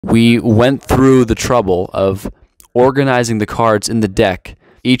we went through the trouble of organizing the cards in the deck.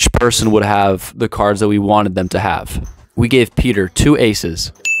 Each person would have the cards that we wanted them to have. We gave Peter 2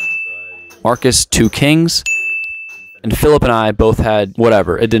 aces, Markus 2 kings, and Philip and I both had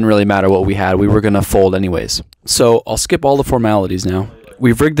whatever. It didn't really matter what we had. We were going to fold anyways. So I'll skip all the formalities now.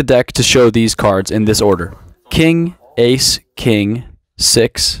 We've rigged the deck to show these cards in this order. King, ace, king,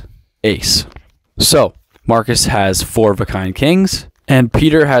 6, ace. So Markus has 4 of a kind kings, and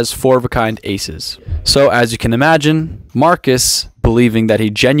Peter has 4 of a kind aces. So as you can imagine, Markus, believing that he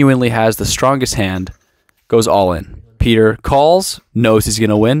genuinely has the strongest hand, goes all in. Peter calls, knows he's going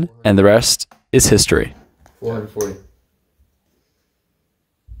to win, and the rest is history. 440.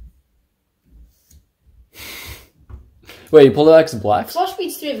 Wait, you pulled out X and blacks? Flush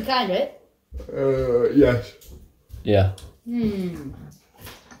beats 3 of a kind, right? Yes. Yeah. You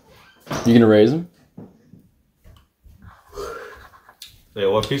gonna raise him? Wait,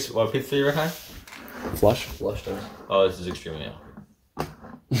 what piece 3 of a kind? Flush? Flush down. Oh, this is extremely out.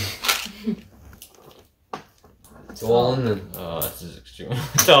 Go all in then. Oh, this is extremely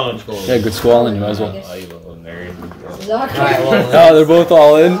don't. Yeah, good squalling, you might as well. Oh, you little nerd. Oh, they're both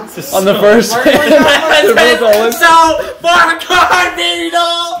all in on the first hand. They're both all in. So far card,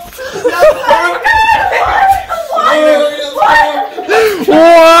 needle!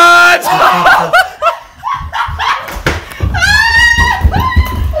 What?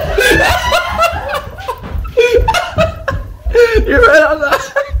 You're right on that.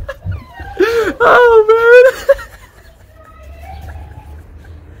 Oh, man.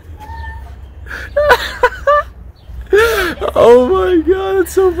 Oh my god,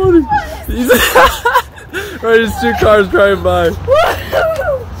 that's so funny. Right, there's 2 cars driving by.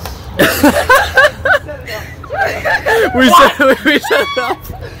 we set it up. We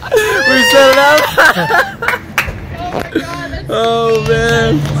set it up. Oh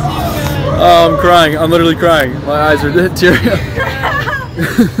man. Oh, I'm crying. I'm literally crying. My eyes are tearing up.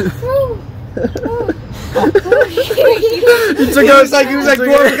 He took out like he was like 4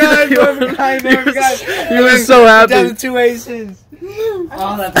 of a kind. He was so happy. Down to 2 aces.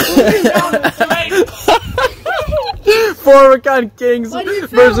 Oh, that's 4 of a kind kings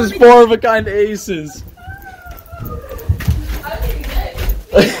versus 4 of a kind aces.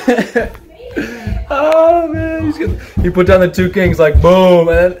 Oh man, he's good. He put down the 2 kings like boom,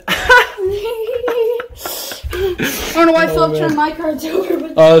 and I don't know why Philip turned my cards over.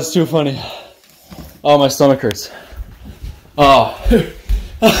 But oh, that's too funny. Oh, my stomach hurts. Oh.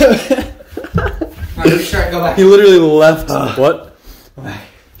 He literally left. What?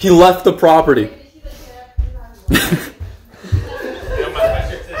 He left the property.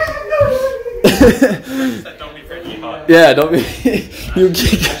 Yeah, don't be. You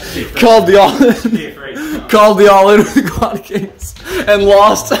called the all-in. Called the all-in with the quad kings and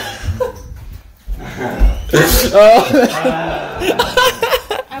lost.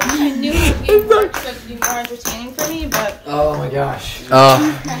 I knew it would be more, like, be more entertaining for me, but oh my gosh.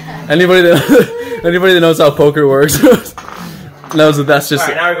 Anybody that knows how poker works knows that that's just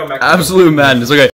absolute madness. Okay.